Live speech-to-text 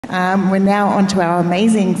We're now on to our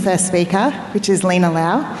amazing first speaker, which is Lina.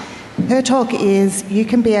 Her talk is You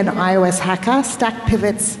Can Be an iOS Hacker, Stack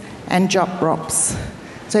Pivots and JOP ROPs.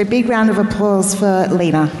 So big round of applause for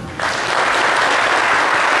Lina.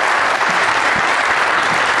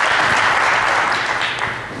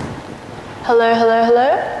 Hello, hello,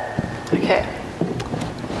 hello. Okay.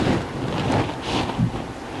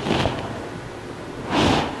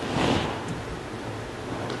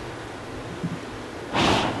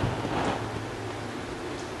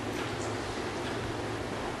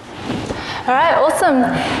 All right,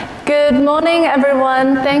 awesome. Good morning,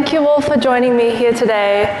 everyone. Thank you all for joining me here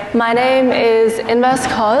today. My name is Inverse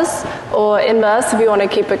Cos, or Inverse if you want to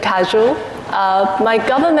keep it casual. My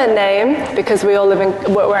government name, because we're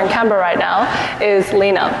in Canberra right now, is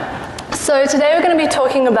Lina. So today we're going to be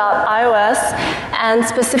talking about iOS, and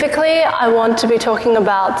specifically I want to be talking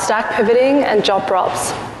about stack pivoting and JOP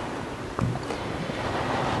ROPs.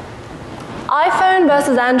 iPhone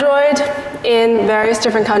versus Android in various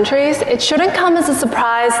different countries. It shouldn't come as a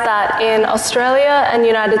surprise that in Australia and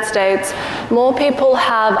United States, more people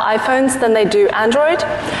have iPhones than they do Android.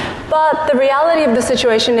 But the reality of the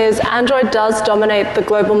situation is Android does dominate the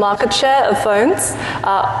global market share of phones,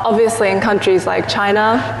 obviously in countries like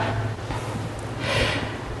China.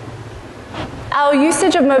 Our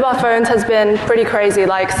usage of mobile phones has been pretty crazy.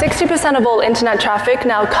 Like 60% of all internet traffic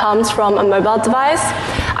now comes from a mobile device.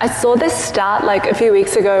 I saw this stat like a few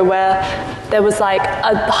weeks ago where there was like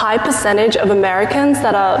a high percentage of Americans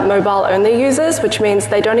that are mobile-only users, which means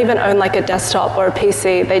they don't even own like a desktop or a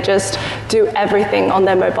PC. They just do everything on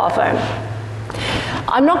their mobile phone.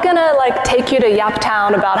 I'm not gonna like take you to Yap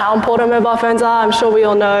Town about how important mobile phones are. I'm sure we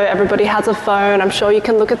all know everybody has a phone. I'm sure you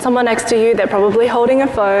can look at someone next to you, they're probably holding a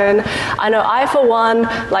phone. I know I, for one,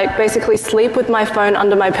 like basically sleep with my phone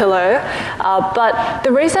under my pillow. But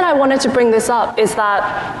the reason I wanted to bring this up is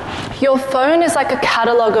that your phone is like a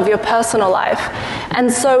catalog of your personal life.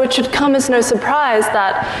 And so it should come as no surprise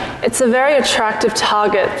that it's a very attractive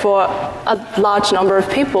target for a large number of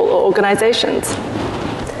people or organizations.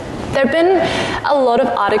 There have been a lot of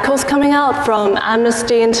articles coming out from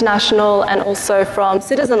Amnesty International and also from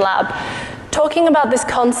Citizen Lab talking about this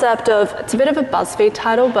concept of, it's a bit of a BuzzFeed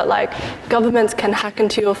title, but like governments can hack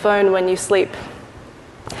into your phone when you sleep.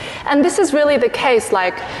 And this is really the case.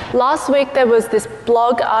 Like last week there was this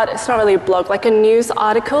blog, it's not really a blog, like a news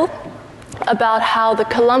article about how the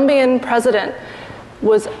Colombian president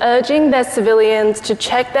was urging their civilians to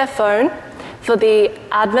check their phone for the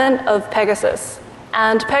advent of Pegasus.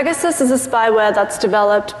 And Pegasus is a spyware that's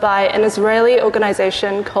developed by an Israeli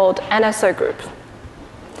organization called NSO Group.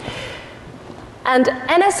 And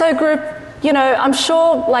NSO Group, you know, I'm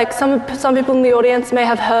sure like some people in the audience may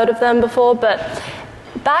have heard of them before, but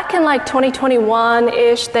back in like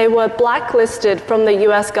 2021-ish, they were blacklisted from the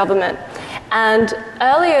US government. And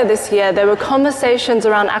earlier this year, there were conversations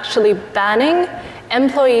around actually banning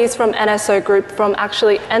employees from NSO Group from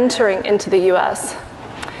actually entering into the US.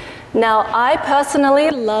 Now, I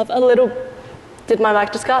personally love a little, did my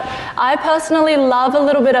mic just cut? I personally love a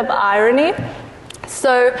little bit of irony.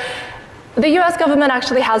 So the US government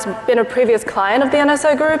actually has been a previous client of the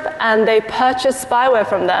NSO Group, and they purchased spyware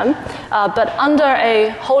from them, but under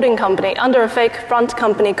a holding company, under a fake front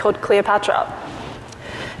company called Cleopatra.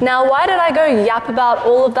 Now, why did I go yap about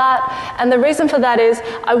all of that? And the reason for that is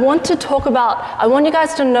I want you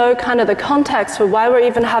guys to know kind of the context for why we're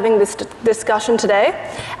even having this discussion today.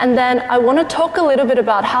 And then I want to talk a little bit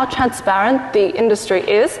about how transparent the industry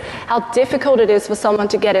is, how difficult it is for someone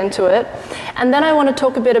to get into it. And then I want to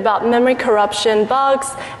talk a bit about memory corruption, bugs,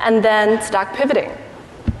 and then stack pivoting.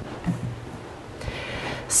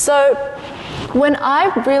 So when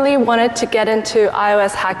I really wanted to get into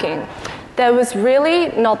iOS hacking, there was really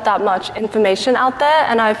not that much information out there,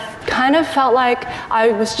 and I kind of felt like I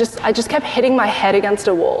just kept hitting my head against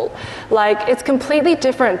a wall. Like, it's completely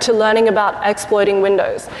different to learning about exploiting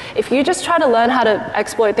Windows. If you just try to learn how to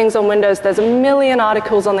exploit things on Windows, there's a million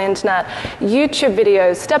articles on the internet, YouTube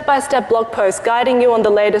videos, step-by-step blog posts guiding you on the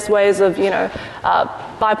latest ways of,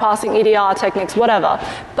 bypassing EDR techniques, whatever.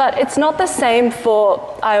 But it's not the same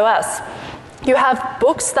for iOS. You have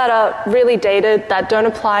books that are really dated, that don't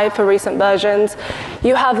apply for recent versions.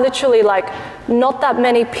 You have literally like not that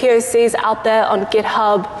many POCs out there on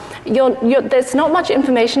GitHub. There's not much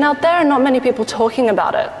information out there and not many people talking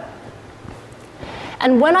about it.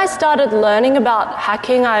 And when I started learning about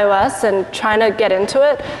hacking iOS and trying to get into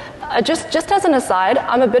it, just as an aside,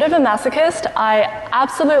 I'm a bit of a masochist. I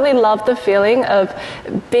absolutely love the feeling of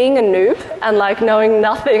being a noob and like knowing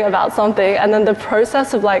nothing about something, and then the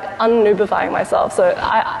process of like unnoobifying myself. So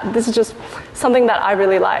this is just something that I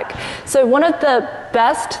really like. So one of the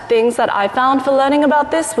best things that I found for learning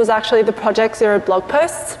about this was actually the Project Zero blog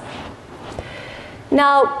posts.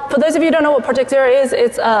 Now, for those of you who don't know what Project Zero is,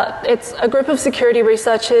 it's a group of security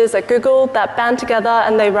researchers at Google that band together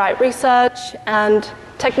and they write research and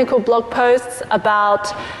technical blog posts about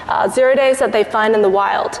 0 days that they find in the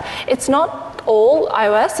wild. It's not all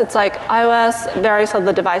iOS, it's like iOS, various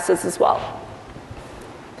other devices as well.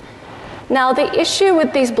 Now, the issue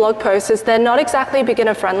with these blog posts is they're not exactly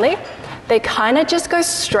beginner friendly. They kind of just go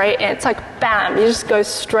straight in. It's like, bam, you just go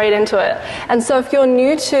straight into it. And so if you're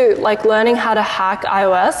new to like learning how to hack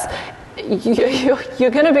iOS,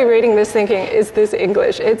 you're going to be reading this thinking, is this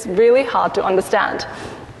English? It's really hard to understand.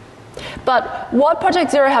 But what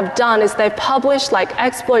Project Zero have done is they've published like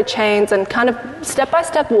exploit chains and kind of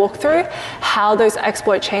step-by-step walkthrough how those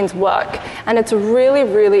exploit chains work. And it's really,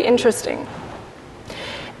 really interesting.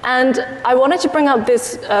 And I wanted to bring up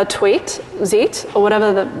this tweet, Zeet, or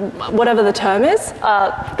whatever the term is,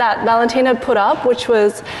 that Valentina put up, which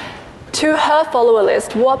was, to her follower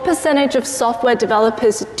list, what percentage of software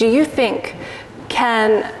developers do you think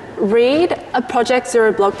can read a Project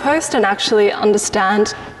Zero blog post and actually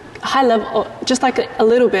understand high level, or just like a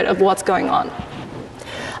little bit of what's going on?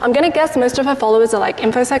 I'm going to guess most of her followers are like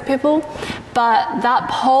InfoSec people, but that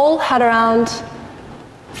poll had around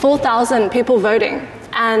 4,000 people voting.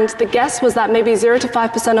 And the guess was that maybe 0 to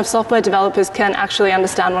 5% of software developers can actually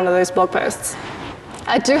understand one of those blog posts.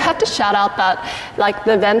 I do have to shout out that like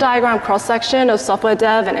the Venn diagram cross-section of software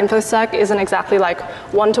dev and InfoSec isn't exactly like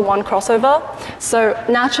one-to-one crossover. So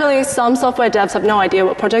naturally, some software devs have no idea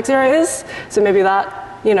what Project Zero is. So maybe that,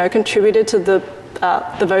 contributed to the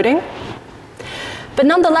voting. But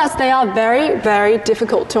nonetheless, they are very, very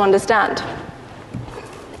difficult to understand.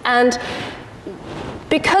 And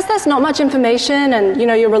because there's not much information and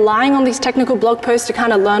you're relying on these technical blog posts to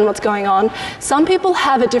kind of learn what's going on, some people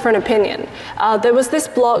have a different opinion. There was this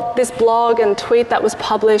blog and tweet that was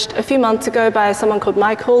published a few months ago by someone called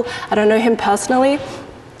Michael. I don't know him personally.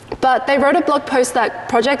 But they wrote a blog post that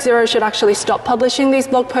Project Zero should actually stop publishing these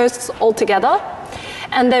blog posts altogether.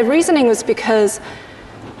 And their reasoning was because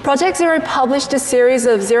Project Zero published a series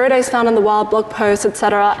of 0 days found in the wild blog posts,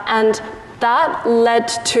 etc., and that led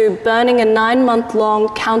to burning a 9-month-long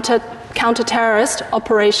counter-terrorist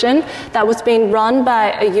operation that was being run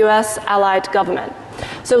by a US allied government.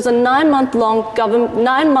 So it was a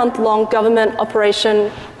 9-month-long government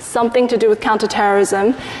operation, something to do with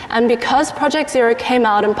counterterrorism. And because Project Zero came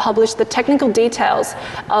out and published the technical details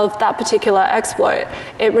of that particular exploit,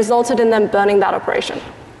 it resulted in them burning that operation.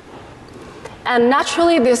 And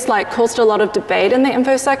naturally, this caused a lot of debate in the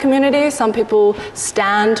InfoSec community. Some people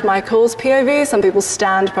stand Michael's POV, some people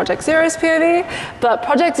stand Project Zero's POV. But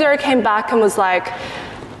Project Zero came back and was like,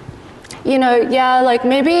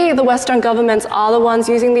 maybe the Western governments are the ones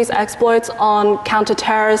using these exploits on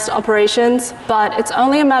counter-terrorist operations, but it's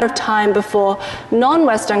only a matter of time before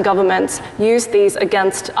non-Western governments use these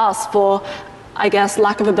against us for, I guess,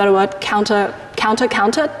 lack of a better word,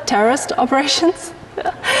 counter-terrorist operations.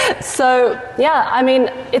 So,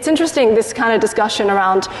 it's interesting, this kind of discussion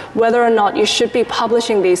around whether or not you should be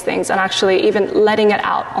publishing these things and actually even letting it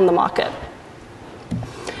out on the market.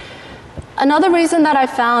 Another reason that I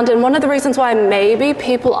found, and one of the reasons why maybe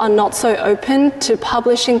people are not so open to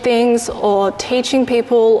publishing things or teaching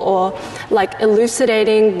people or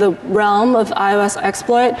elucidating the realm of iOS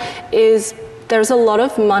exploit, is there's a lot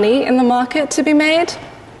of money in the market to be made.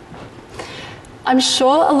 I'm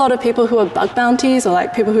sure a lot of people who are bug bounties or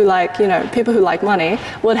people who like money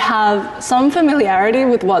would have some familiarity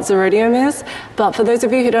with what Zerodium is, but for those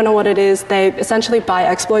of you who don't know what it is, they essentially buy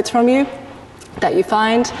exploits from you that you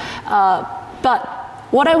find. But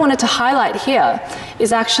what I wanted to highlight here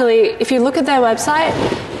is actually, if you look at their website,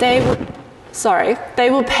 they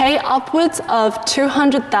will pay upwards of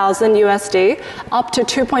 200,000 USD up to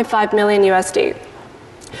 2.5 million USD.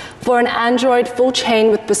 For an Android full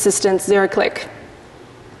chain with persistence, 0-click.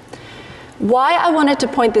 Why I wanted to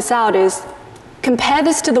point this out is, compare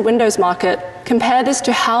this to the Windows market, compare this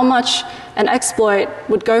to how much an exploit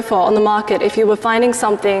would go for on the market if you were finding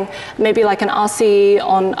something, maybe like an RCE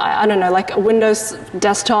on, a Windows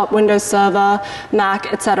desktop, Windows server,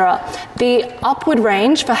 Mac, etc. The upward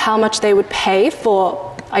range for how much they would pay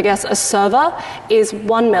for, I guess, a server is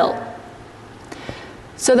 1 mil.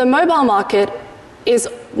 So the mobile market is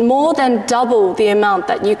more than double the amount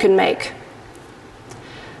that you can make.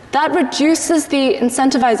 that reduces the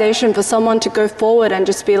incentivization for someone to go forward and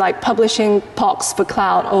just be like publishing POCs for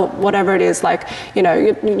cloud or whatever it is. Like, you know,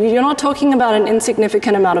 you're not talking about an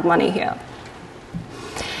insignificant amount of money here.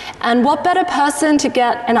 And what better person to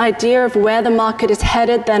get an idea of where the market is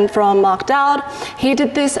headed than from Mark Dowd. He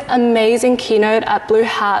did this amazing keynote at Blue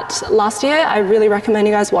Hat last year. I really recommend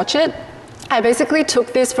you guys watch it. I basically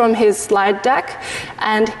took this from his slide deck,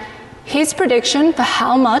 and his prediction for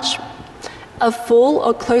how much a full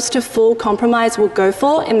or close to full compromise will go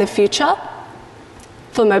for in the future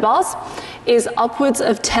for mobiles is upwards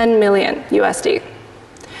of 10 million USD.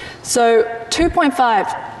 So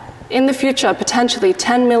 2.5 in the future, potentially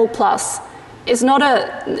 10 mil plus, is not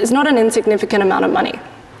an insignificant amount of money.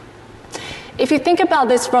 If you think about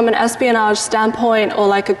this from an espionage standpoint or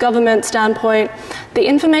like a government standpoint, the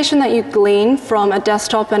information that you glean from a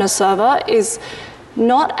desktop and a server is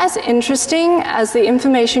not as interesting as the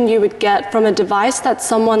information you would get from a device that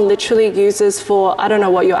someone literally uses for, I don't know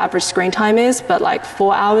what your average screen time is, but like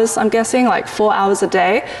 4 hours, I'm guessing, like 4 hours a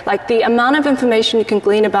day. Like the amount of information you can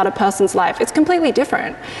glean about a person's life, it's completely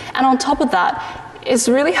different. And on top of that, it's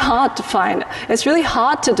really hard to find. It's really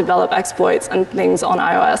hard to develop exploits and things on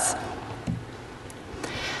iOS.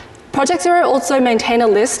 Project Zero also maintain a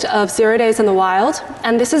list of 0 days in the wild,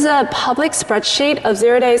 and this is a public spreadsheet of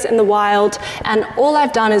 0 days in the wild, and all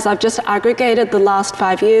I've done is I've just aggregated the last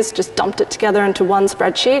 5 years, just dumped it together into one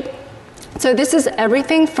spreadsheet. So this is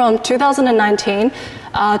everything from 2019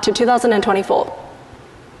 to 2024.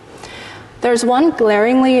 There's one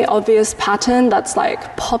glaringly obvious pattern that's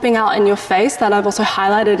like popping out in your face that I've also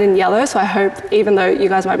highlighted in yellow, so I hope, even though you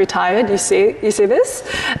guys might be tired, you see this.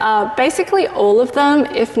 Basically all of them,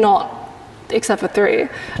 if not, except for 3,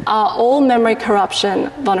 are all memory corruption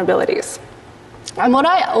vulnerabilities. And what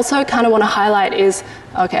I also kind of want to highlight is,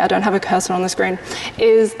 okay, I don't have a cursor on the screen,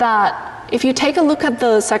 is that if you take a look at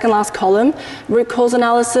the second last column, root cause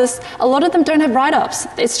analysis, a lot of them don't have write-ups.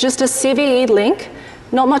 It's just a CVE link.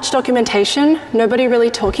 Not much documentation, nobody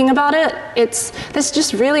really talking about it. It's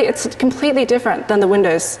completely different than the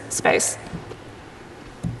Windows space.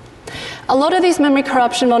 A lot of these memory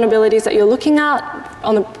corruption vulnerabilities that you're looking at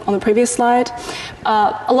on the previous slide,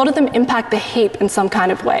 a lot of them impact the heap in some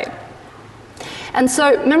kind of way. And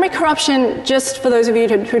so memory corruption, just for those of you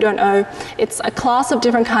who don't know, it's a class of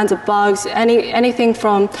different kinds of bugs, anything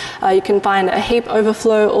from you can find a heap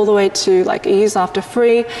overflow all the way to like a use after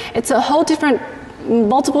free. It's a whole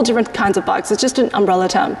multiple different kinds of bugs. It's just an umbrella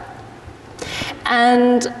term.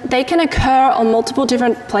 And they can occur on multiple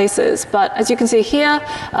different places, but as you can see here,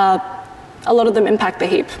 a lot of them impact the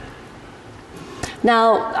heap.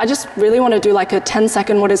 Now, I just really want to do like a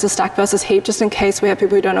 10-second what is a stack versus heap, just in case we have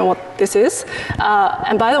people who don't know what this is.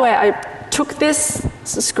 And by the way, I took this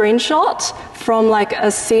screenshot from like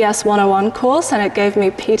a CS 101 course, and it gave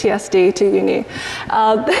me PTSD to uni.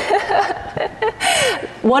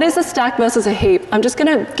 What is a stack versus a heap? I'm just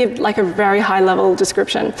going to give like a very high-level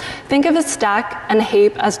description. Think of a stack and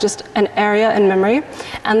heap as just an area in memory,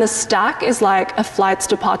 and the stack is like a flight's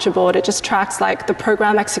departure board. It just tracks like the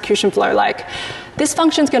program execution flow, like this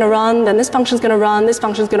function's going to run, then this function's going to run, this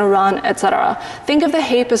function's going to run, etc. Think of the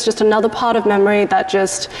heap as just another part of memory that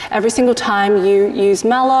just every single time you use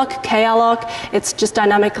malloc, kalloc, it's just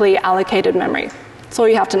dynamically allocated memory. That's all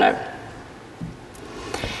you have to know.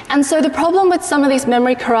 And so the problem with some of these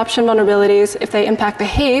memory corruption vulnerabilities, if they impact the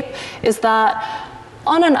heap, is that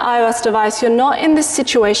on an iOS device, you're not in this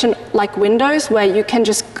situation like Windows where you can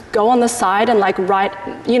just go on the side and like write,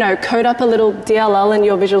 code up a little DLL in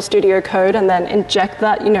your Visual Studio Code and then inject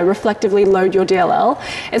that, reflectively load your DLL.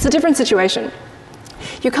 It's a different situation.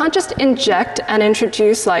 You can't just inject and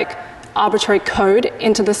introduce like arbitrary code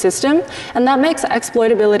into the system, and that makes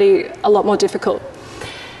exploitability a lot more difficult.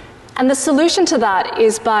 And the solution to that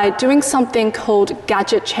is by doing something called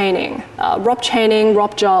gadget chaining, ROP chaining,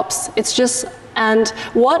 ROP JOPs. It's just, and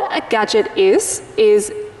what a gadget is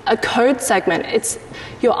a code segment. It's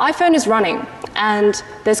your iPhone is running, and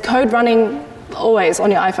there's code running always on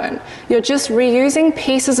your iPhone. You're just reusing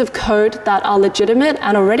pieces of code that are legitimate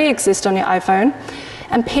and already exist on your iPhone,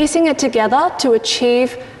 and piecing it together to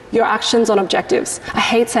achieve your actions on objectives. I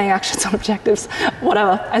hate saying actions on objectives.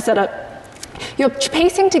 Whatever, I said it. You're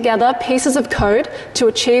piecing together pieces of code to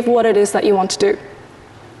achieve what it is that you want to do.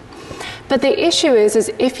 But the issue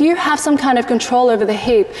is if you have some kind of control over the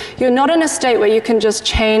heap, you're not in a state where you can just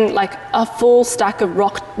chain like a full stack of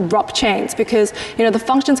ROP chains, because the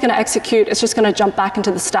function's going to execute, it's just going to jump back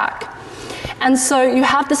into the stack. And so you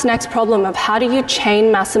have this next problem of how do you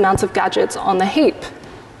chain mass amounts of gadgets on the heap?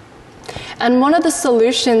 And one of the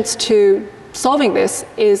solutions to solving this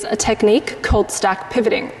is a technique called stack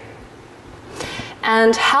pivoting.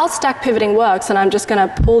 And how stack pivoting works, and I'm just going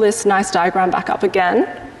to pull this nice diagram back up again,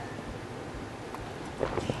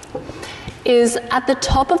 is at the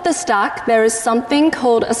top of the stack, there is something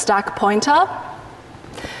called a stack pointer.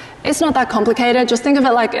 It's not that complicated. Just think of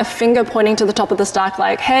it like a finger pointing to the top of the stack,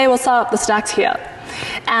 like, hey, what's up? The stack's here.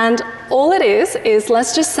 And all it is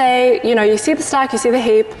let's just say, you see the stack, you see the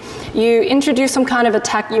heap, you introduce some kind of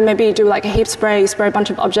attack, you maybe do like a heap spray, you spray a bunch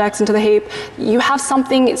of objects into the heap, you have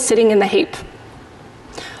something sitting in the heap.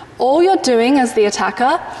 All you're doing as the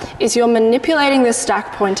attacker is you're manipulating this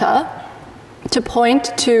stack pointer to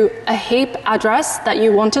point to a heap address that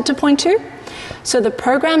you want it to point to. So the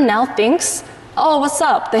program now thinks, oh, what's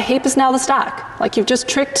up? The heap is now the stack. Like, you've just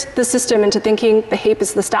tricked the system into thinking the heap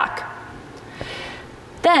is the stack.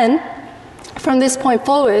 Then, from this point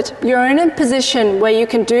forward, you're in a position where you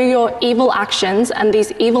can do your evil actions, and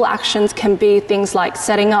these evil actions can be things like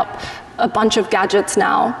setting up a bunch of gadgets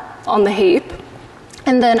now on the heap.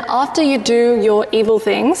 And then after you do your evil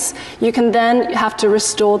things, you can then have to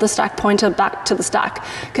restore the stack pointer back to the stack.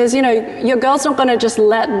 Because, your girl's not going to just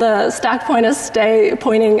let the stack pointer stay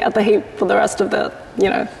pointing at the heap for the rest of the,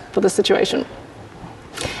 for the situation.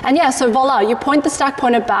 And yeah, so voila, you point the stack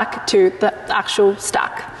pointer back to the actual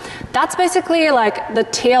stack. That's basically like the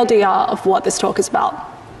TLDR of what this talk is about.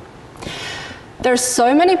 There's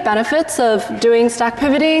so many benefits of doing stack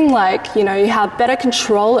pivoting, like, you have better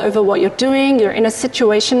control over what you're doing. You're in a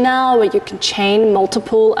situation now where you can chain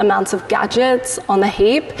multiple amounts of gadgets on the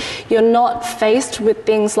heap. You're not faced with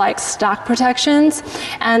things like stack protections.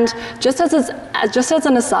 And just as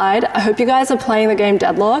an aside, I hope you guys are playing the game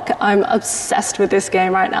Deadlock. I'm obsessed with this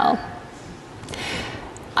game right now.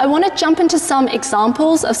 I want to jump into some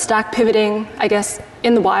examples of stack pivoting, I guess,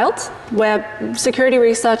 in the wild, where security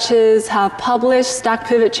researchers have published stack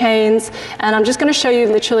pivot chains, and I'm just going to show you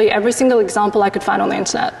literally every single example I could find on the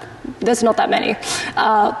internet. There's not that many.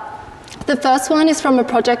 The first one is from a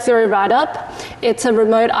Project Zero write-up. It's a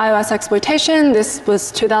remote iOS exploitation. This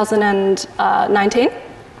was 2019.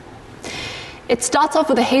 It starts off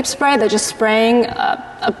with a heap spray. They're just spraying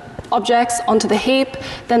objects onto the heap,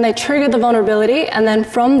 then they trigger the vulnerability, and then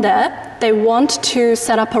from there, they want to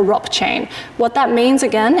set up a ROP chain. What that means,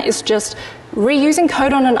 again, is just reusing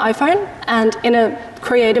code on an iPhone and in a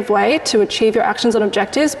creative way to achieve your actions and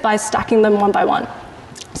objectives by stacking them one by one.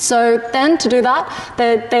 So then to do that,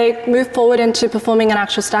 they move forward into performing an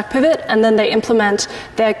actual stack pivot, and then they implement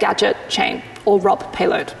their gadget chain, or ROP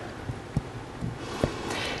payload.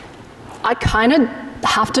 I kind of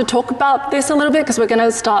have to talk about this a little bit because we're going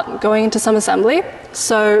to start going into some assembly.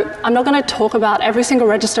 So I'm not going to talk about every single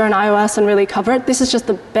register in iOS and really cover it. This is just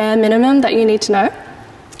the bare minimum that you need to know.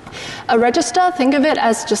 A register, think of it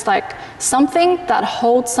as just like something that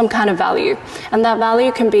holds some kind of value. And that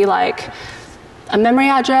value can be like a memory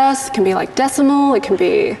address, it can be like decimal, it can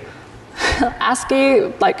be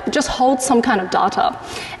ASCII, like just holds some kind of data.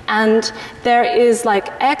 And there is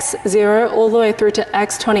like X0 all the way through to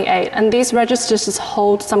X28, and these registers just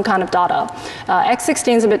hold some kind of data.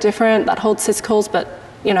 X16 is a bit different, that holds syscalls, but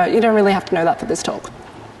you don't really have to know that for this talk.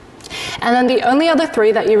 And then the only other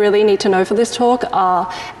three that you really need to know for this talk are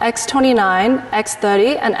X29,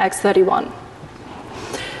 X30, and X31.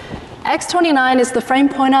 X29 is the frame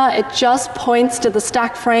pointer. It just points to the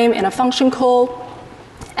stack frame in a function call.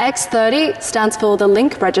 X30 stands for the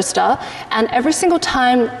link register, and every single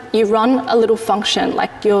time you run a little function, like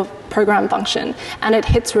your program function, and it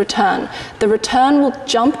hits return, the return will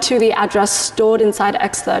jump to the address stored inside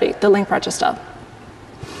X30, the link register.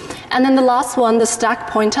 And then the last one, the stack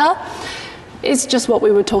pointer, is just what we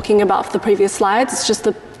were talking about for the previous slides. It's just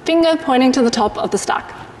the finger pointing to the top of the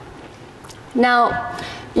stack. Now,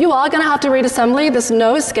 you are going to have to read assembly. There's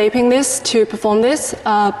no escaping this to perform this.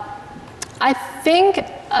 I think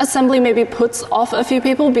assembly maybe puts off a few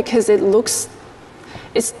people because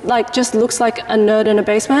it's like just looks like a nerd in a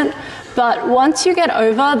basement. But once you get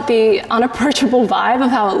over the unapproachable vibe of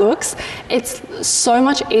how it looks, it's so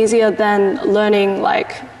much easier than learning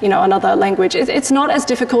another language. It's not as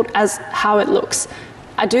difficult as how it looks.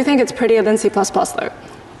 I do think it's prettier than C++ though.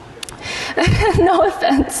 No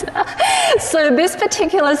offense. So this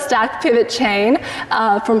particular stack pivot chain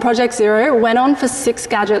from Project Zero went on for 6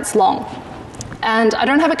 gadgets long. And I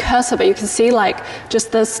don't have a cursor, but you can see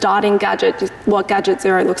just the starting gadget, what gadget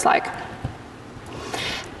 0 looks like.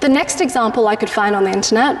 The next example I could find on the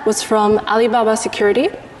internet was from Alibaba Security.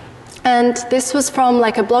 And this was from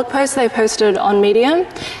a blog post they posted on Medium.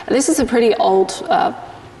 This is a pretty old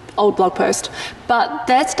blog post. But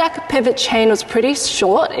their stack pivot chain was pretty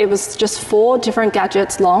short. It was just 4 different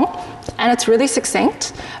gadgets long. And it's really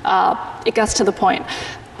succinct. It gets to the point.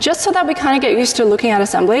 Just so that we kind of get used to looking at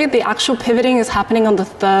assembly, the actual pivoting is happening on the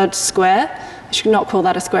third square. I should not call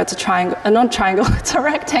that a square, it's a triangle, not triangle, it's a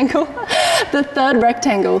rectangle. The third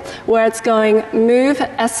rectangle, where it's going move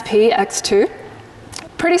SP x2.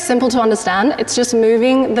 Pretty simple to understand. It's just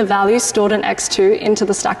moving the value stored in x2 into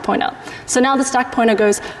the stack pointer. So now the stack pointer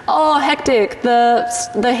goes, oh, hectic,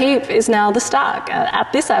 the heap is now the stack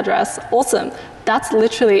at this address. Awesome. That's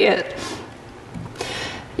literally it.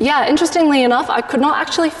 Yeah, interestingly enough, I could not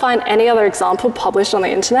actually find any other example published on the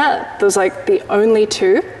internet. There's like the only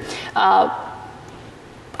two.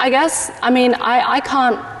 I guess, I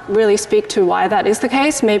can't really speak to why that is the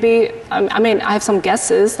case. Maybe, I have some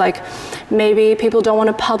guesses, like maybe people don't want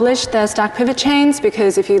to publish their stack pivot chains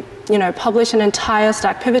because if you publish an entire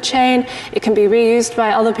stack pivot chain, it can be reused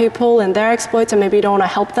by other people and their exploits, and maybe you don't want to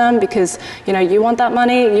help them because, you want that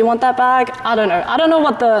money, you want that bag. I don't know. I don't know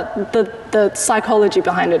what the psychology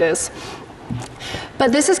behind it is.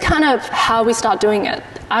 But this is kind of how we start doing it.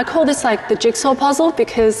 I call this like the jigsaw puzzle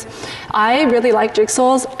because I really like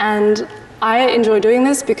jigsaws and I enjoy doing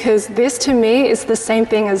this because this to me is the same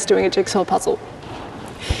thing as doing a jigsaw puzzle.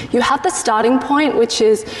 You have the starting point, which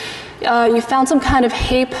is you found some kind of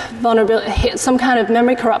heap vulnerability, some kind of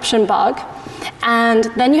memory corruption bug, and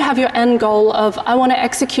then you have your end goal of I want to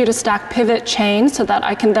execute a stack pivot chain so that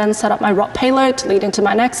I can then set up my ROP payload to lead into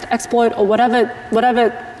my next exploit or whatever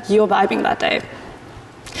you're vibing that day.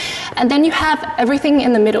 And then you have everything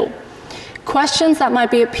in the middle. Questions that might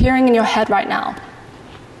be appearing in your head right now.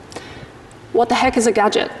 What the heck is a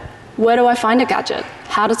gadget? Where do I find a gadget?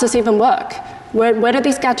 How does this even work? Where do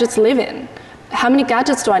these gadgets live in? How many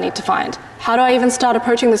gadgets do I need to find? How do I even start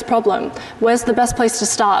approaching this problem? Where's the best place to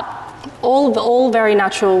start? All very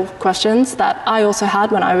natural questions that I also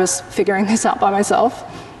had when I was figuring this out by myself.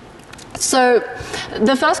 So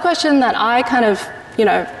the first question that I kind of,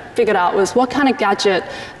 figured out was what kind of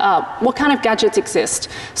gadgets exist?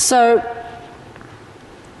 So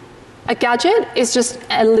a gadget is just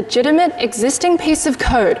a legitimate existing piece of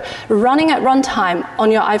code running at runtime on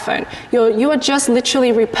your iPhone. You are just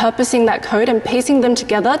literally repurposing that code and piecing them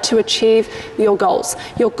together to achieve your goals.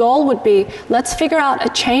 Your goal would be, let's figure out a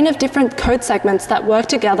chain of different code segments that work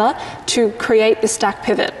together to create the stack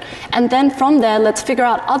pivot. And then from there, let's figure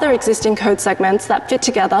out other existing code segments that fit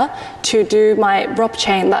together to do my ROP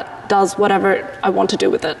chain that does whatever I want to do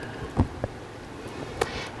with it.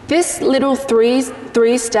 This little three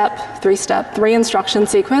instruction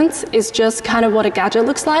sequence is just kind of what a gadget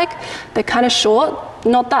looks like. They're kind of short,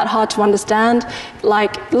 not that hard to understand.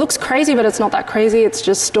 Like, it looks crazy, but it's not that crazy. It's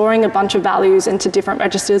just storing a bunch of values into different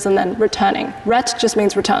registers and then returning. Ret just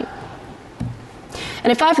means return.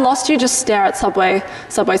 And if I've lost you, just stare at Subway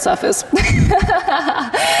Surfers.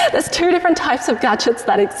 There's two different types of gadgets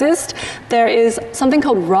that exist. There is something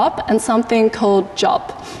called ROP and something called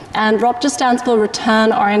JOP. And ROP just stands for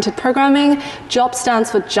Return-Oriented Programming. JOP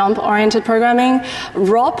stands for Jump-Oriented Programming.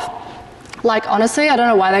 ROP, like, honestly, I don't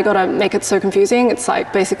know why they got to make it so confusing. It's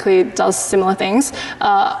like basically does similar things.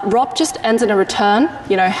 ROP just ends in a return,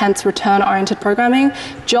 hence return-oriented programming.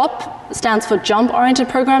 JOP stands for jump-oriented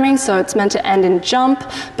programming, so it's meant to end in jump,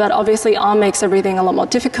 but obviously ARM makes everything a lot more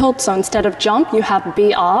difficult, so instead of jump, you have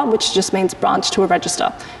BR, which just means branch to a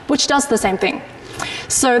register, which does the same thing.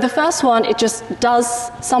 So the first one, it just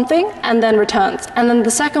does something and then returns. And then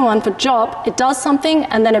the second one for JOP, it does something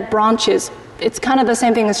and then it branches. It's kind of the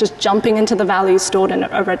same thing as just jumping into the values stored in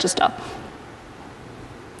a register.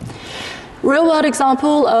 Real-world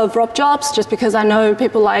example of ROP jobs, just because I know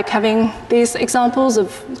people like having these examples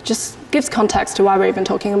of just gives context to why we're even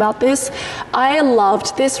talking about this. I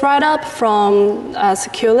loved this write-up from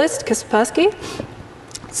SecureList, Kaspersky.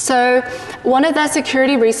 So one of their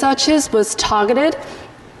security researchers was targeted,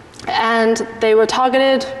 and they were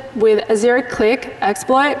targeted with a zero-click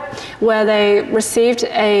exploit where they received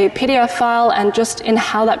a PDF file, and just in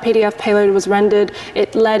how that PDF payload was rendered,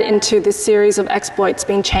 it led into this series of exploits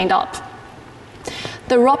being chained up.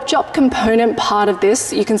 The ROP JOP component part of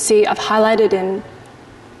this, you can see I've highlighted in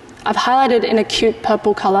a cute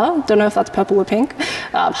purple color. Don't know if that's purple or pink.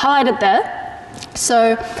 I've highlighted there.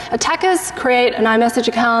 So attackers create an iMessage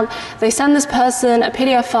account, they send this person a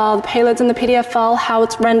PDF file, the payload's in the PDF file, how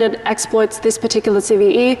it's rendered exploits this particular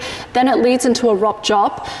CVE, then it leads into a ROP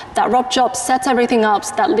JOP. That ROP JOP sets everything up,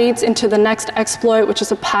 so that leads into the next exploit, which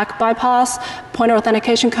is a PAC bypass, pointer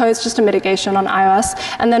authentication codes, just a mitigation on iOS,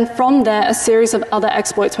 and then from there a series of other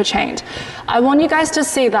exploits were chained. I want you guys to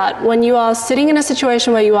see that when you are sitting in a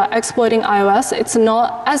situation where you are exploiting iOS, it's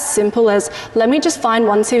not as simple as let me just find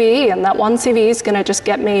one CVE and that one CVE is is going to just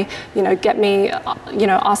get me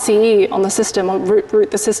RCE on the system or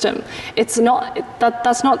root the system. It's not,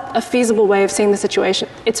 that's not a feasible way of seeing the situation.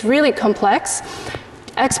 It's really complex.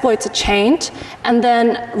 Exploits are chained, and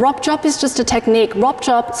then ROP-JOP is just a technique.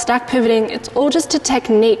 ROP-JOP, stack pivoting, it's all just a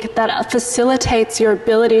technique that facilitates your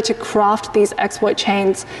ability to craft these exploit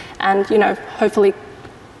chains and, hopefully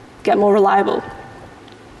get more reliable.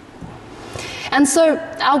 And so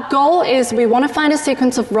our goal is we want to find a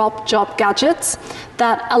sequence of ROP-JOP gadgets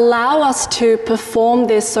that allow us to perform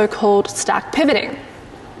this so-called stack pivoting.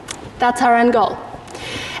 That's our end goal.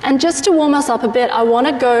 And just to warm us up a bit, I want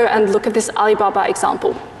to go and look at this Alibaba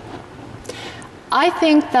example. I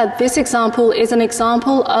think that this example is an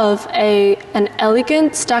example of an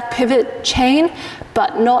elegant stack pivot chain,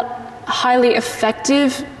 but not highly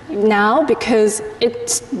effective now because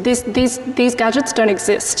these gadgets don't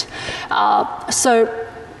exist. So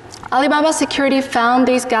Alibaba Security found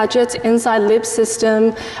these gadgets inside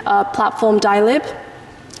libsystem platform dilib.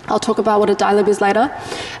 I'll talk about what a dilib is later.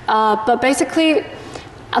 But basically,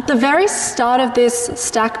 at the very start of this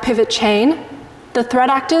stack pivot chain, the threat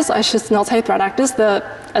actors, I should not say threat actors, the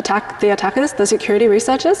attackers, the security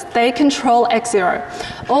researchers, they control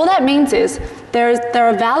X0. All that means is there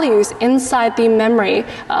are values inside the memory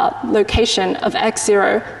location of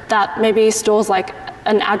X0 that maybe stores like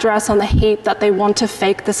an address on the heap that they want to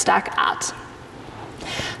fake the stack at.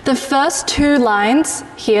 The first two lines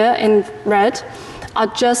here in red are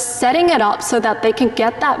just setting it up so that they can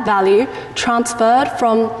get that value transferred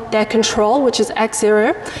from their control, which is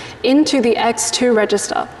X0, into the X2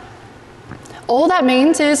 register. All that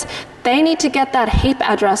means is they need to get that heap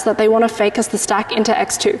address that they want to fake as the stack into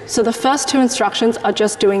X2. So the first two instructions are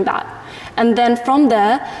just doing that. And then from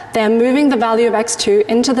there, they're moving the value of X2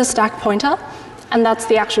 into the stack pointer, and that's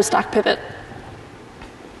the actual stack pivot.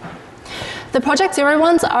 The Project Zero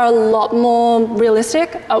ones are a lot more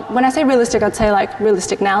realistic. When I say realistic, I'd say like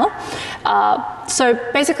realistic now. So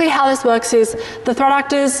basically how this works is the threat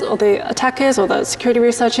actors or the attackers or the security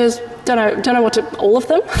researchers, don't know what to, all of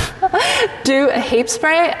them, do a heap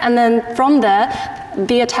spray, and then from there,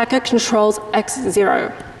 the attacker controls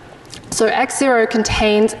X0. So X0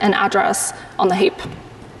 contains an address on the heap.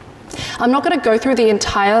 I'm not going to go through the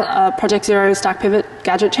entire Project Zero stack pivot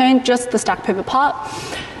gadget chain, just the stack pivot part.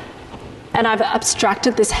 And I've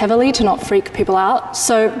abstracted this heavily to not freak people out.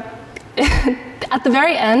 So at the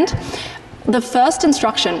very end, the first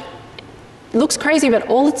instruction looks crazy, but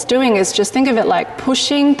all it's doing is just think of it like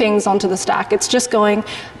pushing things onto the stack. It's just going,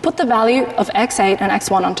 put the value of X8 and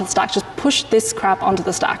X1 onto the stack. Just push this crap onto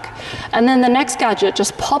the stack. And then the next gadget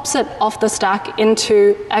just pops it off the stack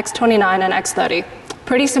into X29 and X30.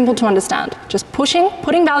 Pretty simple to understand. Just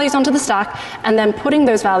putting values onto the stack, and then putting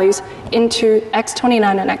those values into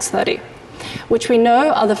X29 and X30, which we know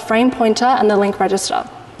are the frame pointer and the link register.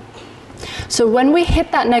 So when we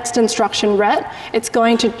hit that next instruction ret, it's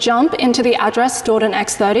going to jump into the address stored in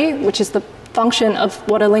X30, which is the function of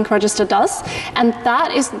what a link register does, and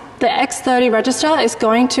that is the X30 register is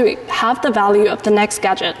going to have the value of the next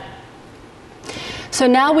gadget. So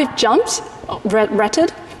now we've jumped,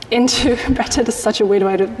 retted into, retted is such a weird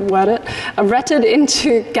way to word it, retted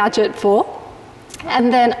into gadget 4.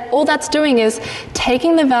 And then all that's doing is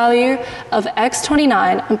taking the value of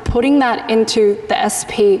X29 and putting that into the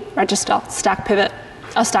SP register, stack pivot,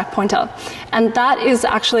 a stack pointer. And that is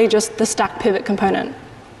actually just the stack pivot component.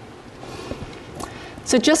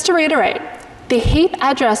 So just to reiterate, the heap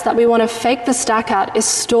address that we want to fake the stack at is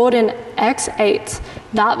stored in X8.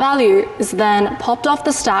 That value is then popped off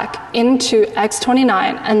the stack into X29,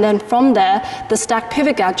 and then from there, the stack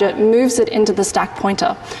pivot gadget moves it into the stack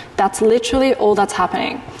pointer. That's literally all that's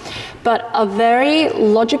happening. But a very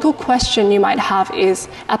logical question you might have is,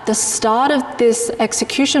 at the start of this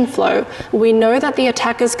execution flow, we know that the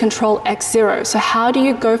attackers control X0. So how do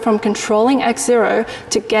you go from controlling X0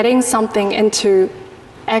 to getting something into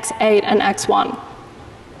X8 and X1?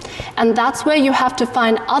 And that's where you have to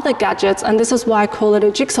find other gadgets, and this is why I call it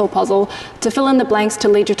a jigsaw puzzle, to fill in the blanks to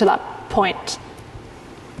lead you to that point.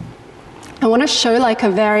 I want to show like a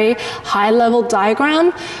very high-level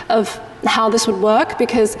diagram of how this would work,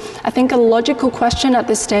 because I think a logical question at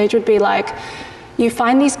this stage would be like, you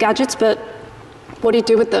find these gadgets, but what do you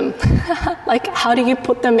do with them? Like, how do you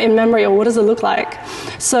put them in memory, or what does it look like?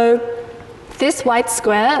 So this white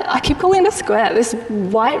square, I keep calling it a square, this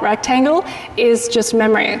white rectangle is just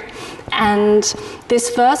memory. And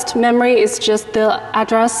this first memory is just the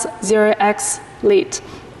address 0x_leet.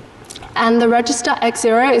 And the register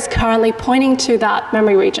X0 is currently pointing to that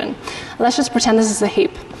memory region. Let's just pretend this is a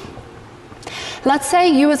heap. Let's say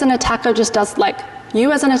you as an attacker just does like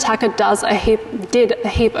you as an attacker did a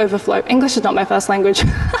heap overflow. English is not my first language.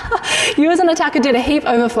 You as an attacker did a heap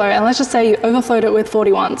overflow, and let's just say you overflowed it with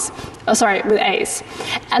 41s, with A's.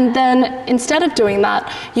 And then instead of doing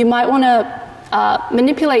that, you might want to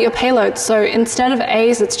manipulate your payload. So instead of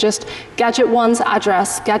A's, it's just gadget 1's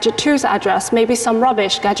address, gadget 2's address, maybe some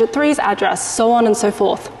rubbish, gadget 3's address, so on and so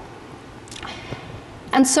forth.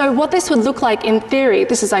 And so what this would look like in theory,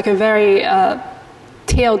 this is like a very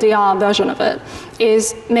TLDR version of it,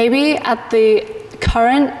 is maybe at the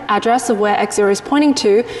current address of where X0 is pointing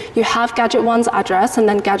to, you have gadget 1's address, and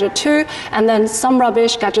then gadget 2, and then some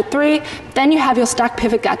rubbish, gadget 3, then you have your stack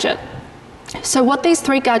pivot gadget. So what these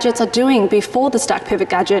 3 gadgets are doing before the stack pivot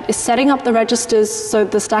gadget is setting up the registers so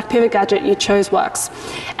the stack pivot gadget you chose works.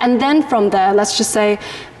 And then from there, let's just say,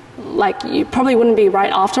 like you probably wouldn't be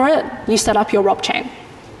right after it, you set up your ROP chain.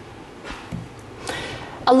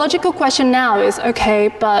 A logical question now is, okay,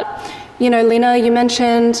 but you know, Lina, you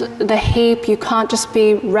mentioned the heap, you can't just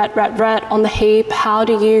be ret on the heap. How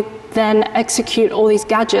do you then execute all these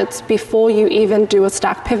gadgets before you even do a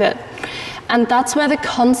stack pivot? And that's where the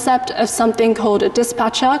concept of something called a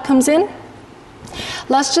dispatcher comes in.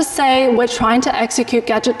 Let's just say we're trying to execute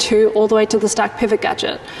gadget 2 all the way to the stack pivot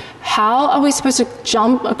gadget. How are we supposed to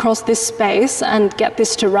jump across this space and get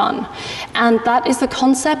this to run? And that is the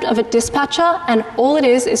concept of a dispatcher, and all it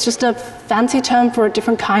is just a fancy term for a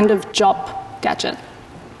different kind of JOP gadget.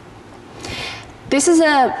 This is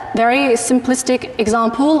a very simplistic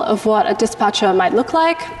example of what a dispatcher might look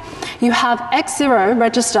like. You have X0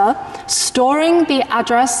 register storing the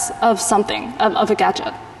address of something, of a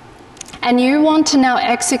gadget. And you want to now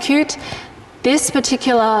execute this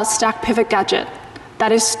particular stack pivot gadget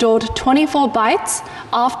that is stored 24 bytes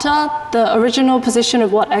after the original position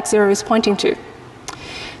of what X0 is pointing to.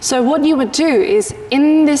 So what you would do is,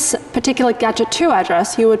 in this particular gadget 2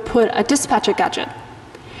 address, you would put a dispatcher gadget.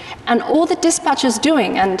 And all the dispatcher is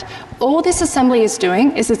doing, and all this assembly is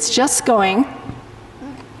doing, is it's just going,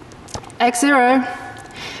 X0,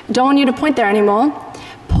 don't want you to point there anymore,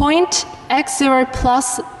 point X0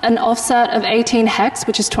 plus an offset of 18 hex,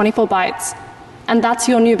 which is 24 bytes. And that's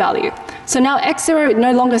your new value. So now X0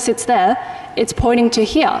 no longer sits there, it's pointing to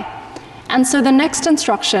here. And so the next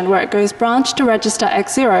instruction, where it goes branch to register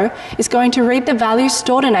X0, is going to read the value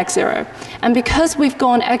stored in X0. And because we've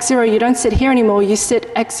gone X0, you don't sit here anymore, you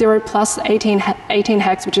sit X0 plus 18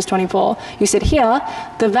 hex, which is 24. You sit here,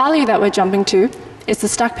 the value that we're jumping to is the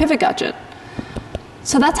stack pivot gadget.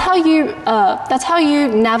 So that's how you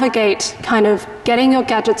navigate kind of getting your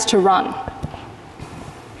gadgets to run.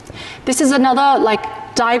 This is another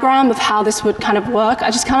diagram of how this would kind of work. I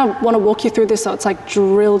just kind of want to walk you through this so it's like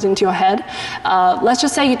drilled into your head. Let's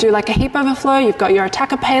just say you do like a heap overflow, you've got your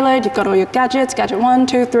attacker payload, you've got all your gadgets, gadget 1,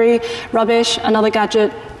 2, 3, rubbish, another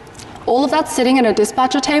gadget. All of that's sitting in a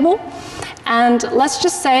dispatcher table. And let's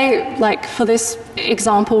just say, like for this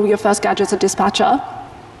example, your first gadget's a dispatcher.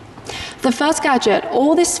 The first gadget,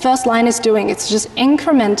 all this first line is doing, it's just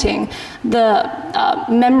incrementing the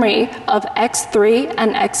memory of X3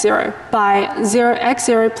 and X0 by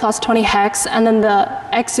X0 plus 20 hex, and then the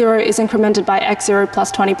X0 is incremented by X0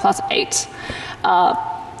 plus 20 plus 8.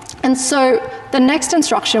 And so the next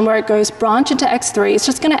instruction, where it goes branch into X3, is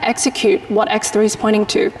just going to execute what X3 is pointing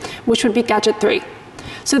to, which would be gadget 3.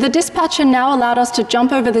 So the dispatcher now allowed us to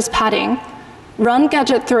jump over this padding, run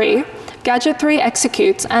gadget 3, gadget 3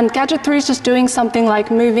 executes, and gadget 3 is just doing something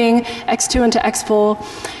like moving X2 into X4.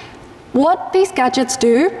 What these gadgets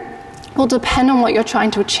do will depend on what you're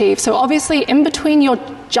trying to achieve. So obviously, in between your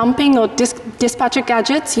jumping or dispatcher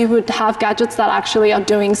gadgets, you would have gadgets that actually are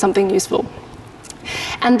doing something useful.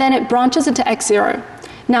 And then it branches into X0.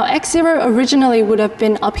 Now, X0 originally would have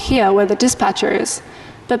been up here where the dispatcher is.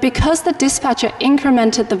 But because the dispatcher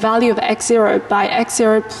incremented the value of X0 by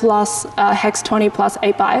X0 plus hex 20 plus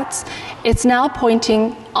 8 bytes, it's now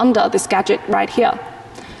pointing under this gadget right here.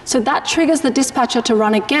 So that triggers the dispatcher to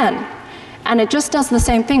run again. And it just does the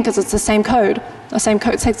same thing because it's the same code,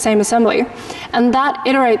 same assembly. And that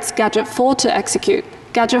iterates gadget 4 to execute.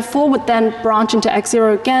 Gadget 4 would then branch into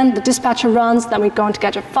X0 again, the dispatcher runs, then we go into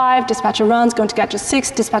gadget 5, dispatcher runs, go into gadget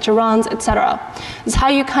 6, dispatcher runs, etc. It's how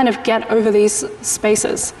you kind of get over these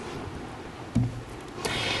spaces.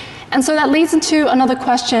 And so that leads into another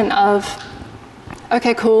question of,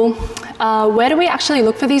 okay, cool, where do we actually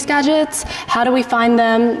look for these gadgets? How do we find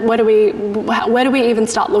them? Where do we even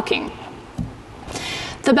start looking?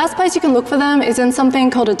 The best place you can look for them is in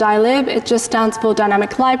something called a dylib. It just stands for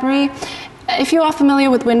dynamic library. if you are familiar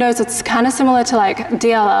with Windows, it's kind of similar to like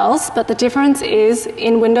DLLs, but the difference is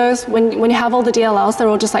in Windows, when you have all the DLLs, they're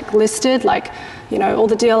all just like listed, like, you know, all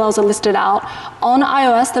the DLLs are listed out. On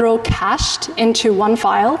iOS, they're all cached into one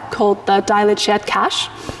file called the dilid shared cache.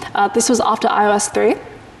 This was after iOS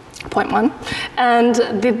 3.1, and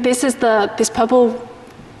this purple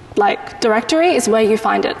like directory is where you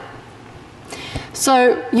find it.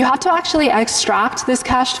 So you have to actually extract this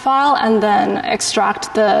cached file and then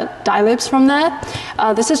extract the dilibs from there.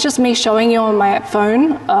 This is just me showing you on my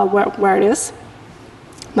phone where it is.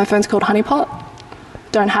 My phone's called Honeypot.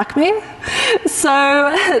 Don't hack me. So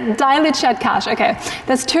dilid shared cache. Okay,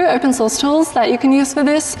 there's two open source tools that you can use for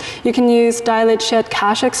this. You can use dilid shared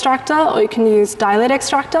cache extractor, or you can use dilid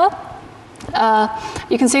extractor.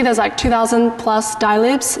 You can see there's like 2,000 plus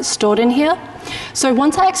dilibs stored in here. So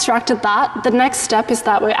once I extracted that, the next step is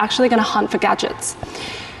that we're actually going to hunt for gadgets.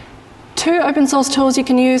 Two open source tools you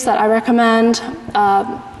can use that I recommend,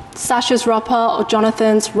 Sash's Ropper or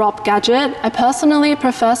Jonathan's ROP gadget. I personally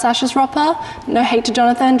prefer Sash's Ropper. No hate to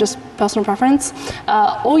Jonathan, just personal preference.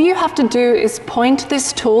 All you have to do is point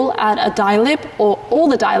this tool at a dilib or all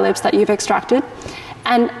the dilibs that you've extracted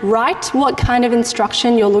and write what kind of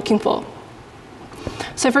instruction you're looking for.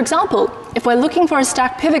 So for example, if we're looking for a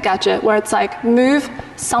stack pivot gadget where it's like move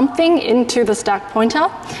something into the stack pointer,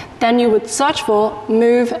 then you would search for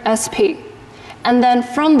move SP. And then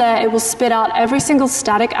from there, it will spit out every single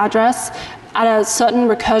static address at a certain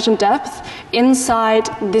recursion depth inside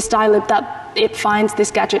this dilib that it finds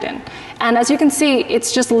this gadget in. And as you can see,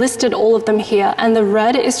 it's just listed all of them here. And the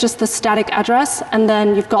red is just the static address, and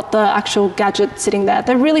then you've got the actual gadget sitting there.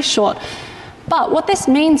 They're really short. But what this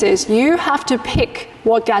means is you have to pick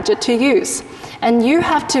what gadget to use. And you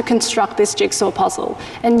have to construct this jigsaw puzzle.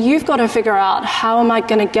 And you've got to figure out, how am I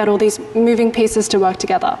going to get all these moving pieces to work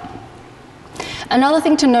together? Another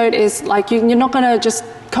thing to note is, like, you're not going to just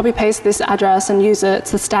copy paste this address and use it.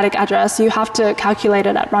 It's a static address. You have to calculate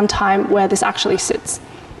it at runtime where this actually sits.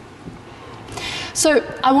 So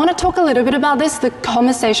I want to talk a little bit about this, the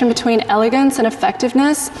conversation between elegance and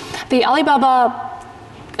effectiveness. The Alibaba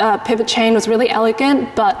pivot chain was really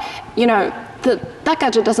elegant, but you know, that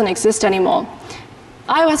gadget doesn't exist anymore.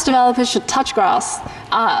 iOS developers should touch grass.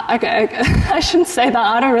 Okay, I shouldn't say that.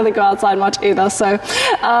 I don't really go outside much either. So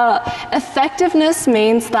effectiveness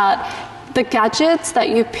means that the gadgets that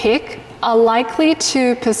you pick are likely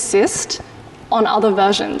to persist on other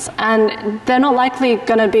versions, and they're not likely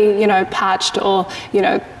going to be, you know, patched, or, you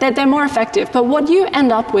know, they're more effective. But what you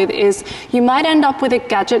end up with is, you might end up with a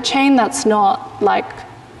gadget chain that's not like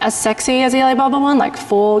as sexy as the Alibaba one, like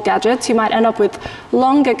 4 gadgets. You might end up with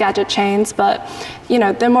longer gadget chains, but, you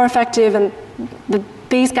know, they're more effective, and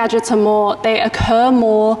these gadgets are they occur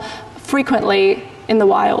more frequently in the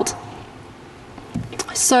wild.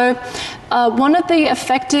 So one of the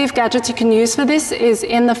effective gadgets you can use for this is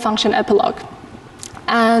in the function epilogue.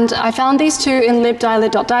 And I found these two in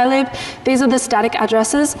libdilid.dilib. These are the static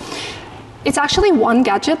addresses. It's actually one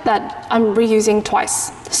gadget that I'm reusing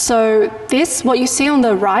twice. So this, what you see on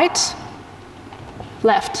the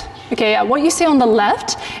left, okay, what you see on the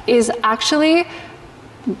left is actually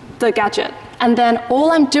the gadget. And then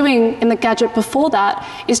all I'm doing in the gadget before that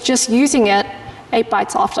is just using it 8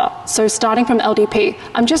 bytes after. So starting from LDP,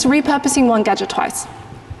 I'm just repurposing one gadget twice.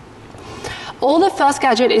 All the first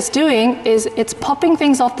gadget is doing is it's popping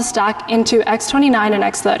things off the stack into x29 and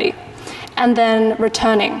x30, and then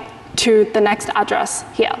returning to the next address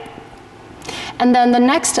here. And then the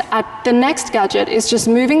next gadget is just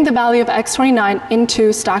moving the value of x29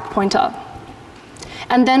 into stack pointer.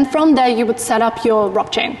 And then from there, you would set up your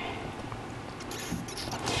ROP chain.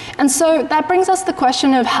 And so that brings us to the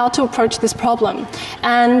question of how to approach this problem.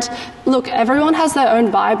 And look, everyone has their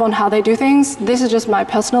own vibe on how they do things. This is just my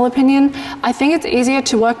personal opinion. I think it's easier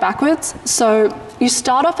to work backwards. So you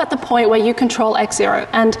start off at the point where you control x0.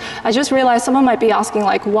 And I just realized someone might be asking,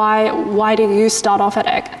 like, why do you start off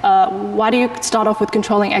with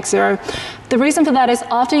controlling x0? The reason for that is,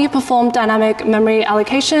 after you perform dynamic memory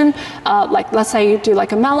allocation, like let's say you do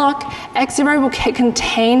like a malloc, x0 will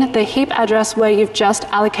contain the heap address where you've just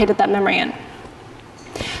allocated that memory in.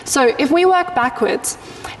 So if we work backwards,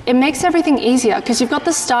 it makes everything easier, because you've got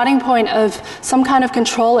the starting point of some kind of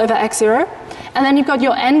control over x0, and then you've got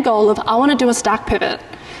your end goal of, I want to do a stack pivot.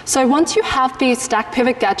 So once you have the stack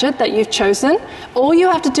pivot gadget that you've chosen, all you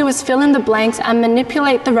have to do is fill in the blanks and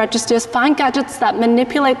manipulate the registers, find gadgets that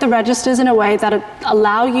manipulate the registers in a way that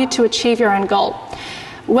allow you to achieve your end goal.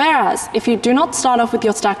 Whereas if you do not start off with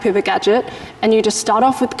your stack pivot gadget, and you just start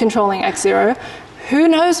off with controlling x0, who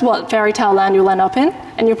knows what fairy tale land you'll end up in,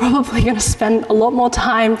 and you're probably going to spend a lot more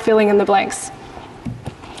time filling in the blanks.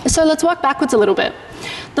 So let's work backwards a little bit.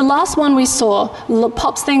 The last one we saw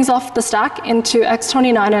pops things off the stack into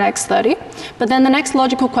x29 and x30, but then the next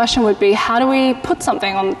logical question would be, how do we put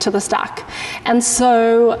something onto the stack? And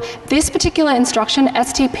so this particular instruction,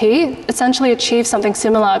 STP, essentially achieves something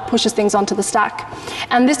similar, it pushes things onto the stack.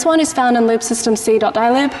 And this one is found in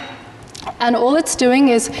libsystemc.dylib, and all it's doing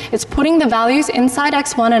is it's putting the values inside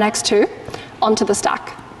x1 and x2 onto the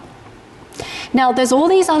stack. Now, there's all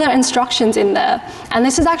these other instructions in there, and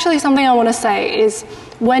this is actually something I want to say, is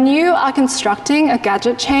when you are constructing a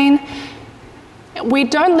gadget chain, we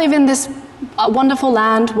don't live in this wonderful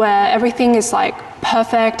land where everything is like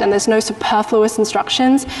perfect and there's no superfluous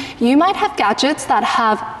instructions. You might have gadgets that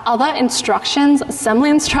have other instructions,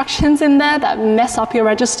 assembly instructions in there that mess up your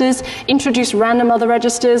registers, introduce random other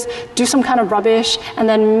registers, do some kind of rubbish, and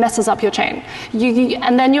then messes up your chain.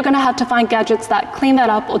 And then you're going to have to find gadgets that clean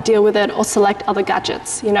that up or deal with it or select other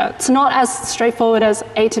gadgets. You know, it's not as straightforward as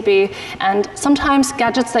A to B, and sometimes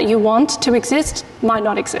gadgets that you want to exist might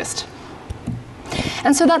not exist.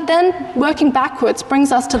 And so that then, working backwards,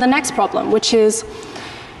 brings us to the next problem, which is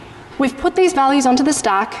we've put these values onto the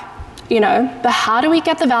stack, you know, but how do we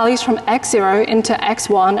get the values from x0 into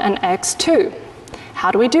x1 and x2?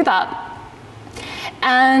 How do we do that?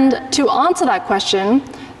 And to answer that question,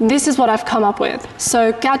 this is what I've come up with.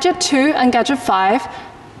 So gadget 2 and gadget 5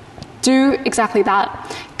 do exactly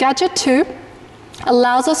that. Gadget 2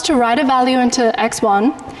 allows us to write a value into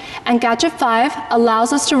x1, and gadget 5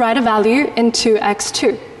 allows us to write a value into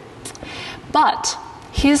x2. But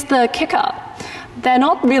here's the kicker. They're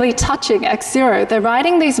not really touching x0. They're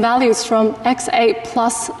writing these values from x8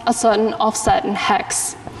 plus a certain offset in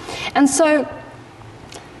hex. And so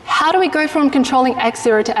how do we go from controlling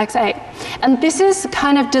x0 to x8? And this is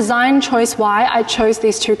kind of design choice why I chose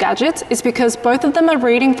these two gadgets, is because both of them are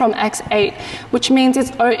reading from x8, which means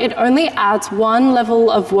it only adds one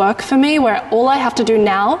level of work for me, where all I have to do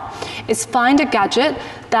now is find a gadget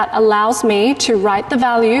that allows me to write the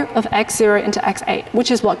value of x0 into x8,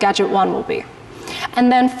 which is what gadget 1 will be.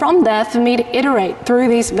 And then from there, for me to iterate through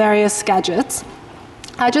these various gadgets,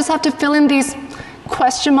 I just have to fill in these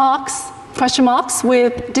question marks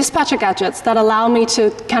with dispatcher gadgets that allow me to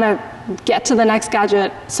kind of get to the next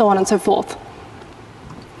gadget, so on and so forth.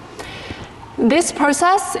 This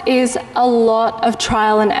process is a lot of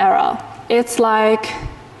trial and error. It's like,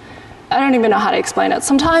 I don't even know how to explain it.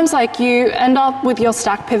 Sometimes like you end up with your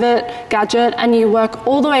stack pivot gadget and you work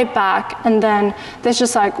all the way back, and then there's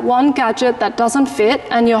just like one gadget that doesn't fit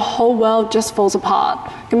and your whole world just falls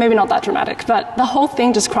apart. Maybe not that dramatic, but the whole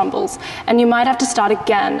thing just crumbles, and you might have to start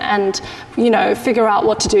again and, you know, figure out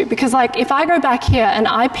what to do. Because like if I go back here and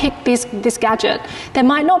I pick this gadget, there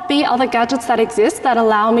might not be other gadgets that exist that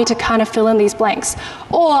allow me to kind of fill in these blanks.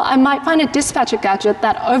 Or I might find a dispatcher gadget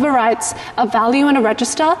that overwrites a value in a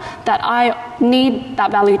register that I need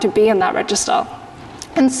that value to be in that register.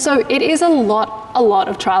 And so it is a lot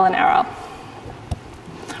of trial and error.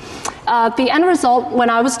 The end result, when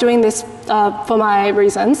I was doing this for my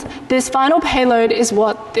reasons, this final payload is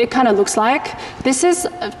what it kind of looks like. This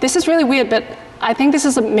is really weird, but I think this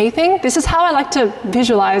is a me thing. This is how I like to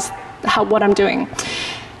visualize what I'm doing.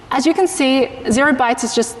 As you can see, 0 bytes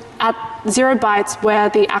is just at 0 bytes where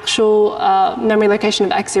the actual memory location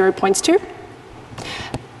of x0 points to.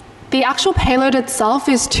 The actual payload itself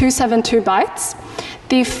is 272 bytes.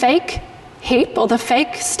 The fake heap, or the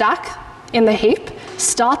fake stack in the heap,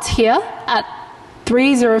 starts here at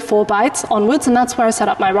 304 bytes onwards, and that's where I set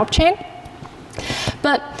up my ROP chain.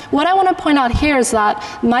 But what I want to point out here is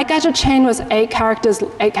that my gadget chain was 8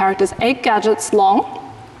 gadgets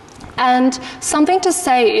long. And something to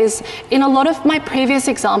say is, in a lot of my previous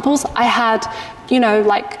examples, I had, you know,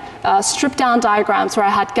 like stripped down diagrams where I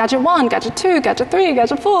had gadget 1, gadget 2, gadget 3,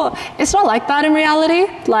 gadget 4. It's not like that in reality.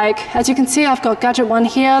 Like, as you can see, I've got gadget 1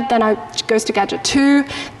 here, then it goes to gadget 2,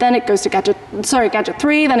 then it goes to gadget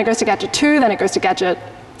 3, then it goes to gadget 2, then it goes to gadget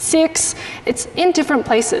 6. It's in different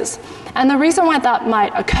places. And the reason why that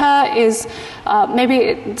might occur is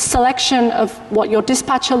maybe selection of what your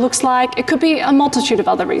dispatcher looks like. It could be a multitude of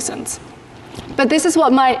other reasons. But this is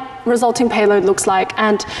what my resulting payload looks like,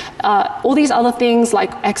 and all these other things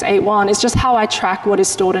like x81 is just how I track what is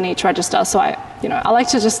stored in each register. So I like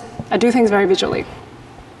to I do things very visually.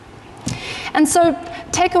 And so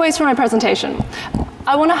takeaways from my presentation.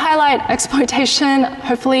 I want to highlight exploitation,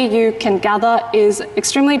 hopefully you can gather, is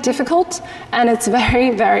extremely difficult, and it's very,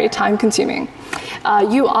 very time consuming.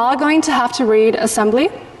 You are going to have to read assembly.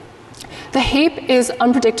 The heap is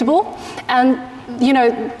unpredictable, and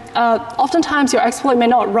oftentimes your exploit may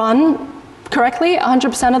not run correctly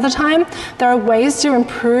 100% of the time. There are ways to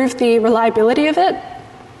improve the reliability of it.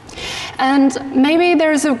 And maybe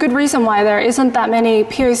there's a good reason why there isn't that many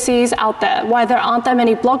POCs out there, why there aren't that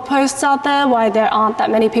many blog posts out there, why there aren't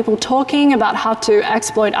that many people talking about how to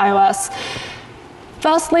exploit iOS.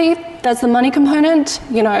 Firstly, there's the money component,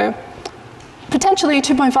 you know, potentially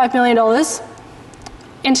 $2.5 million,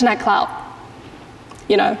 internet clout,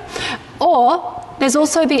 you know. Or there's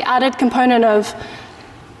also the added component of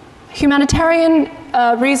humanitarian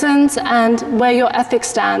reasons and where your ethics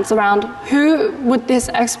stands around who would this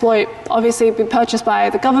exploit obviously be purchased by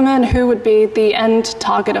the government, who would be the end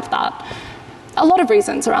target of that. A lot of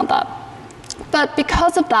reasons around that. But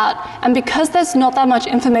because of that, and because there's not that much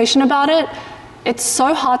information about it, it's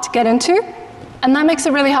so hard to get into, and that makes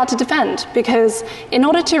it really hard to defend, because in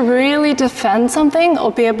order to really defend something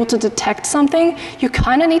or be able to detect something, you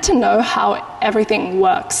kind of need to know how everything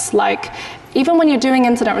works. Like, even when you're doing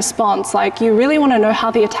incident response, like, you really want to know how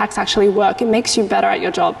the attacks actually work. It makes you better at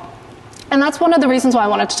your job. And that's one of the reasons why I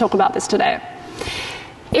wanted to talk about this today.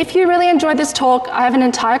 If you really enjoyed this talk, I have an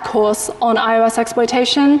entire course on iOS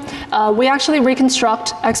exploitation. We actually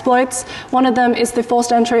reconstruct exploits. One of them is the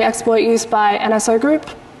forced entry exploit used by NSO Group.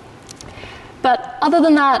 But other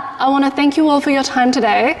than that, I want to thank you all for your time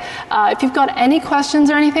today. If you've got any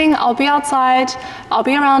questions or anything, I'll be outside, I'll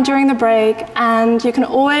be around during the break, and you can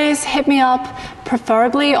always hit me up,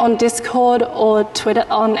 preferably on Discord or Twitter,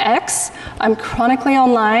 on X. I'm chronically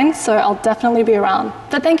online, so I'll definitely be around.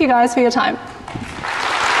 But thank you guys for your time.